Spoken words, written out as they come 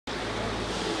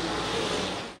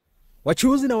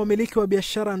Wachuuzi na wamiliki wa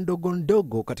biashara ndogo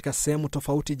ndogo katika sehemu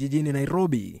tofauti jijini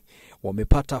Nairobi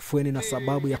wamepata afueni na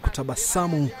sababu ya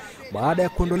kutabasamu baada ya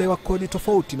kuondolewa kodi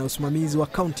tofauti na usimamizi wa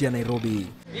kaunti ya Nairobi.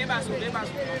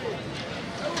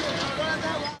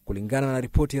 Kulingana na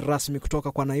ripoti rasmi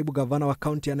kutoka kwa naibu gavana wa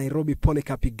kaunti ya Nairobi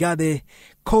Polycarp Igathe,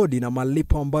 kodi na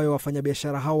malipo ambayo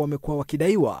wafanyabiashara hao wamekuwa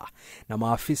wakidaiwa na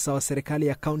maafisa wa serikali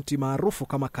ya kaunti maarufu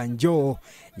kama kanjo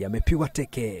yamepigwa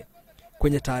teke.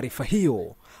 Kwenye taarifa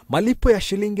hiyo, malipo ya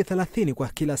shilingi 30 kwa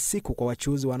kila siku kwa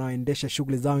wachuuzi wanaoendesha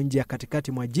shughuli zao nje ya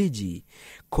katikati mwa jiji,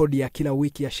 kodi ya kila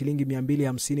wiki ya shilingi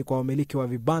 250 kwa wamiliki wa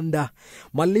vibanda,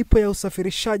 malipo ya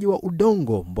usafirishaji wa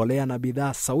udongo, mbolea na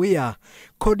bidhaa sawia,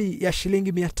 kodi ya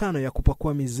shilingi 500 ya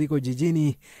kupakua mizigo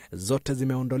jijini, zote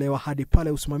zimeondolewa hadi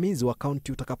pale usimamizi wa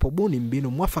kaunti utakapobuni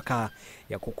mbinu mwafaka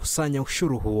ya kukusanya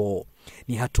ushuru huo.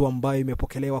 Ni hatua ambayo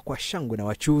imepokelewa kwa shangwe na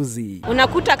wachuuzi.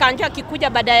 Unakuta kanjo akikuja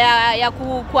baada ya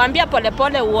kuambia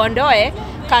polepole uondoe,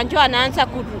 kanjo anaanza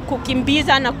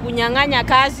kukimbiza na kunyang'anya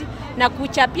kazi na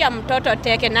kuchapia mtoto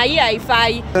teke, na hii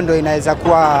haifai. Hiyo ndio inaweza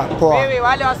kuwa poa.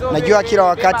 Najua kila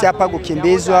wakati hapa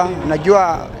kukimbizwa,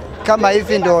 najua kama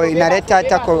hivi ndio inaleta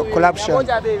hata corruption.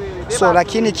 So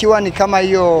lakini ikiwa ni kama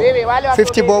hiyo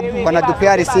 50 bob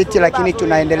wanatupea risiti lakini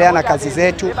tunaendelea na kazi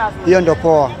zetu, hiyo ndio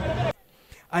poa.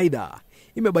 Aidha,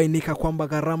 imebainika kwamba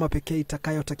gharama pekee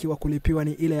itakayotakiwa kulipiwa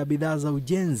ni ile ya bidhaa za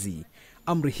ujenzi.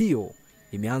 Amri hiyo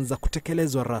imeanza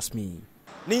kutekelezwa rasmi.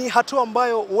 Ni hatua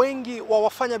ambayo wengi wa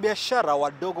wafanyabiashara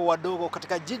wadogo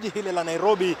katika jiji hili la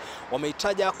Nairobi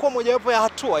wameitaja kwa mojawapo ya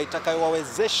hatua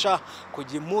itakayowawezesha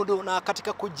kujimudu na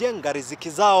katika kujenga riziki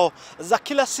zao za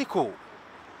kila siku.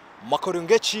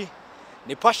 Makorungechi,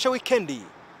 Nipashe Wikendi,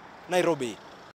 Nairobi.